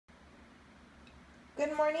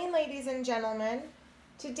Good morning, ladies and gentlemen.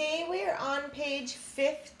 Today we are on page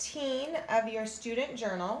 15 of your student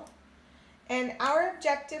journal, and our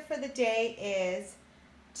objective for the day is,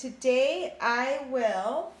 today I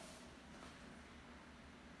will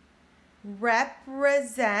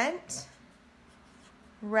represent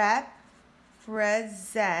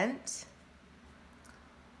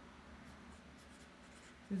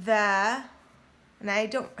the, and I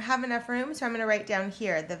don't have enough room, so I'm going to write down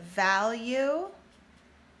here, the value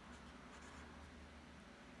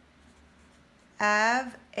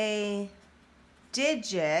of a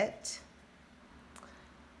digit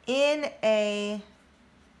in a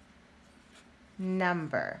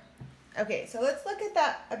number. Okay, so let's look at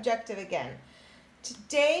that objective again.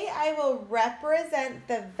 Today I will represent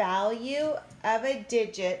the value of a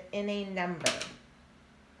digit in a number.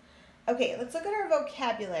 Okay, let's look at our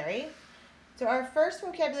vocabulary. So our first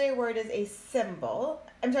vocabulary word is a symbol.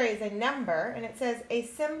 Is a number, and it says a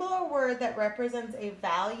symbol or word that represents a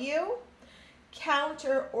value, count,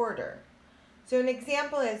 or order. So an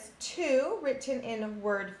example is 2 written in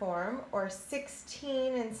word form, or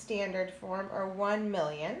 16 in standard form, or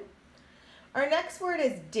 1,000,000. Our next word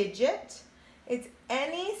is digit. It's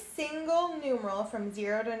any single numeral from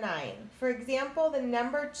 0 to 9. For example, the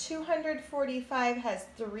number 245 has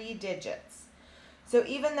 3 digits. So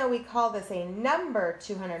even though we call this a number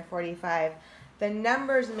 245, the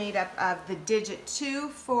number is made up of the digit 2,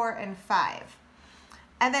 4, and 5.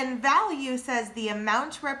 And then value says the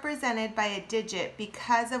amount represented by a digit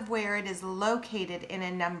because of where it is located in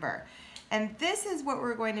a number. And this is what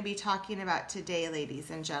we're going to be talking about today,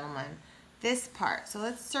 ladies and gentlemen. This part. So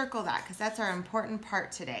let's circle that because that's our important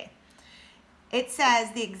part today. It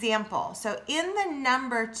says the example. So in the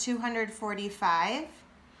number 245,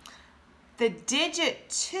 the digit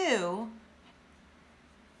 2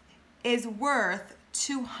 is worth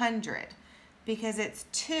 200 because it's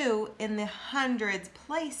 2 in the hundreds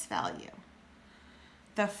place value.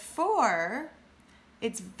 The 4,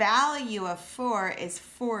 its value of 4 is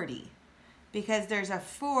 40. Because there's a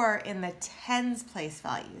 4 in the tens place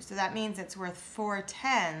value. So that means it's worth 4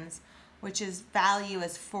 tens, which is value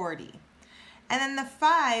is 40. And then the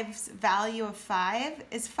 5's value of 5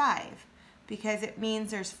 is 5, because it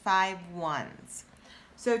means there's 5 ones.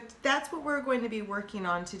 So that's what we're going to be working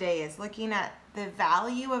on today, is looking at the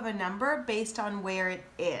value of a number based on where it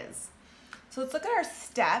is. So let's look at our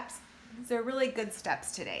steps. These are really good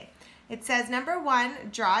steps today. It says, number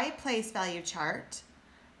 1, draw a place value chart.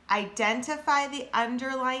 Identify the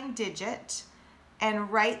underlying digit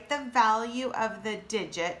and write the value of the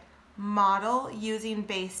digit. Model using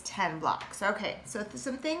base 10 blocks. Okay, so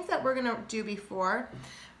some things that we're going to do before.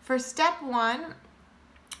 For step 1,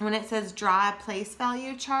 when it says draw a place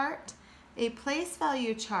value chart, a place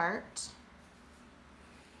value chart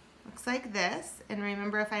looks like this. And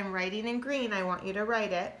remember, if I'm writing in green, I want you to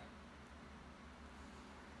write it.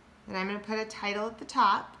 And I'm going to put a title at the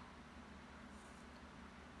top.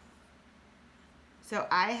 So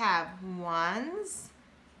I have ones,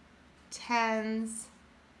 tens,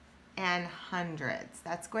 and hundreds.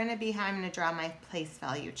 That's going to be how I'm going to draw my place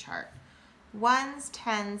value chart. Ones,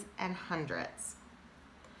 tens, and hundreds.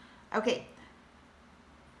 Okay,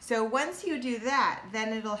 so once you do that,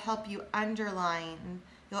 then it'll help you underline.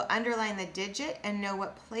 You'll underline the digit and know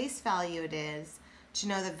what place value it is to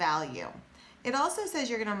know the value. It also says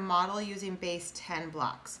you're going to model using base 10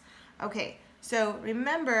 blocks. Okay. So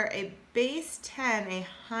remember, a base 10,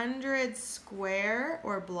 100 square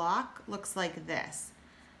or block looks like this.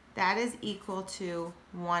 That is equal to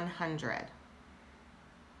 100.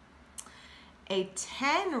 A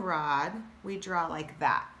 10 rod, we draw like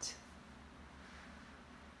that.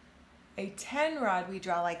 A 10 rod, we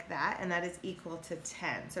draw like that, and that is equal to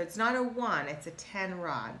 10. So it's not a 1, it's a 10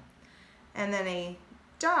 rod. And then a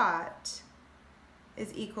dot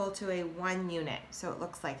is equal to a 1 unit, so it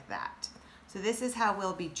looks like that. So this is how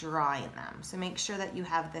we'll be drawing them. So make sure that you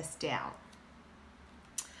have this down.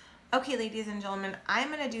 Okay, ladies and gentlemen, I'm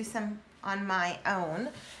going to do some on my own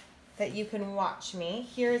that you can watch me.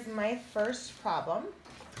 Here's my first problem.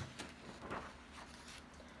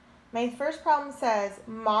 My first problem says,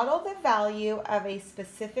 model the value of a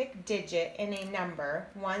specific digit in a number,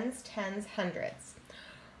 ones, tens, hundreds.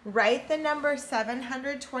 Write the number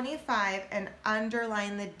 725 and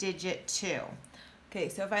underline the digit 2. Okay,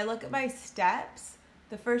 so if I look at my steps,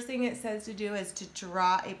 the first thing it says to do is to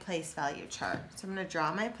draw a place value chart. So I'm going to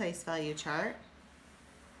draw my place value chart.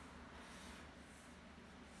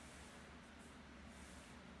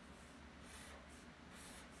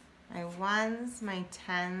 My ones, my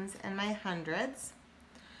tens, and my hundreds.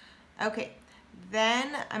 Okay,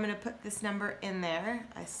 then I'm going to put this number in there,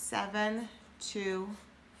 a 7, 2,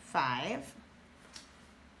 5.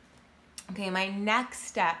 Okay, my next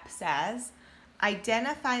step says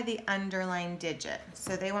identify the underlined digit.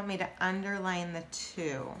 So they want me to underline the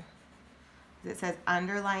 2. It says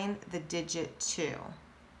underline the digit 2.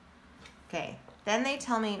 Okay, then they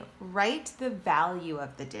tell me write the value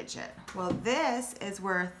of the digit. Well, this is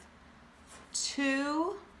worth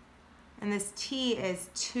 2, and this T is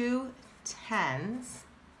 2 tens,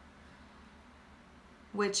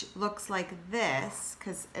 which looks like this,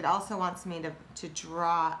 because it also wants me to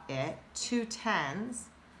draw it, 2 tens.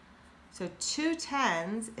 So 2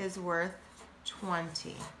 tens is worth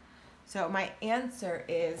 20. So my answer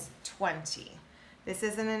is 20. This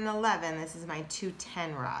isn't an 11, this is my 2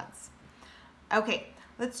 10 rods. Okay,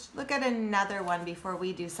 let's look at another one before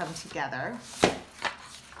we do some together.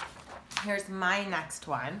 Here's my next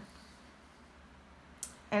one.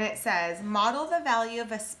 And it says, model the value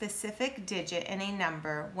of a specific digit in a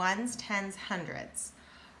number, ones, tens, hundreds.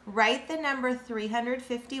 Write the number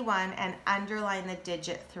 351 and underline the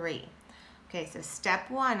digit 3. Okay, so step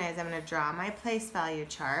 1 is I'm going to draw my place value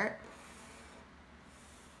chart.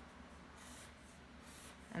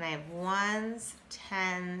 And I have ones,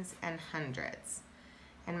 tens, and hundreds.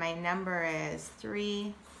 And my number is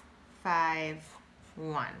 3, 5,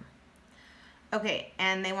 1. Okay,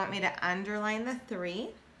 and they want me to underline the 3.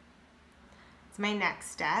 It's my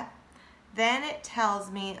next step. Then it tells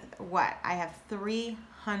me what? I have 3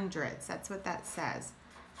 hundreds. That's what that says.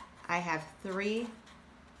 I have 3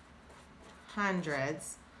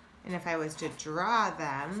 hundreds. And if I was to draw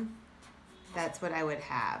them, that's what I would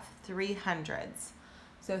have, 3 hundreds.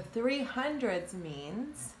 So 3 hundreds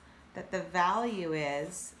means that the value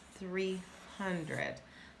is 300.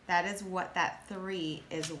 That is what that 3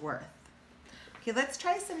 is worth. Okay, let's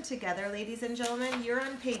try some together, ladies and gentlemen. You're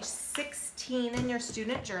on page 16 in your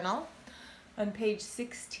student journal. On page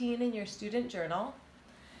 16 in your student journal.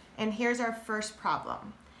 And here's our first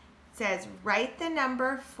problem. It says, write the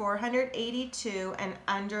number 482 and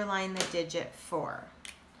underline the digit 4.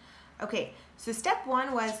 Okay, so step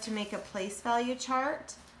 1 was to make a place value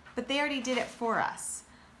chart, but they already did it for us.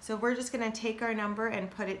 So we're just going to take our number and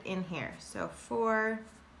put it in here. So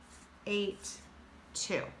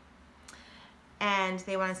 482. And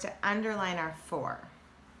they want us to underline our 4.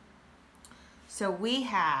 So we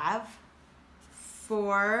have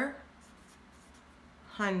 4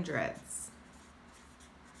 hundreds,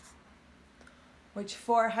 which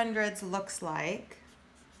 4 hundreds looks like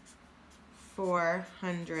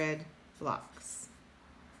 400 blocks.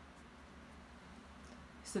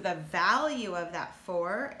 So the value of that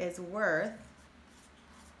 4 is worth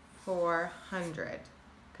 400,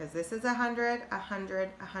 because this is 100, 100,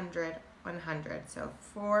 100, 100. So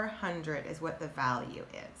 400 is what the value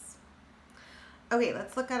is. Okay,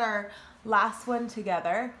 let's look at our last one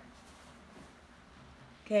together.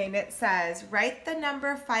 Okay, and it says, write the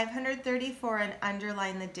number 534 and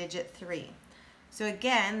underline the digit 3. So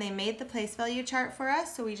again, they made the place value chart for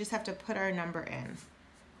us, so we just have to put our number in.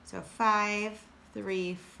 So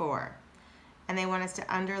 534. And they want us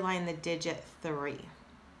to underline the digit 3.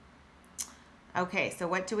 Okay, so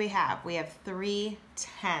what do we have? We have 3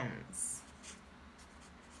 tens.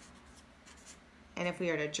 And if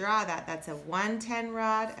we were to draw that, that's a 1 10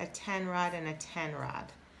 rod, a 10 rod, and a 10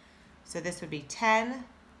 rod. So this would be 10,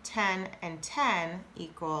 10, and 10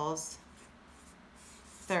 equals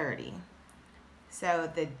 30.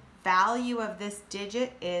 So the value of this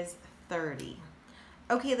digit is 30.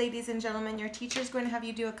 Okay, ladies and gentlemen, your teacher's going to have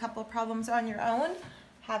you do a couple problems on your own.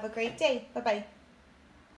 Have a great day. Bye-bye.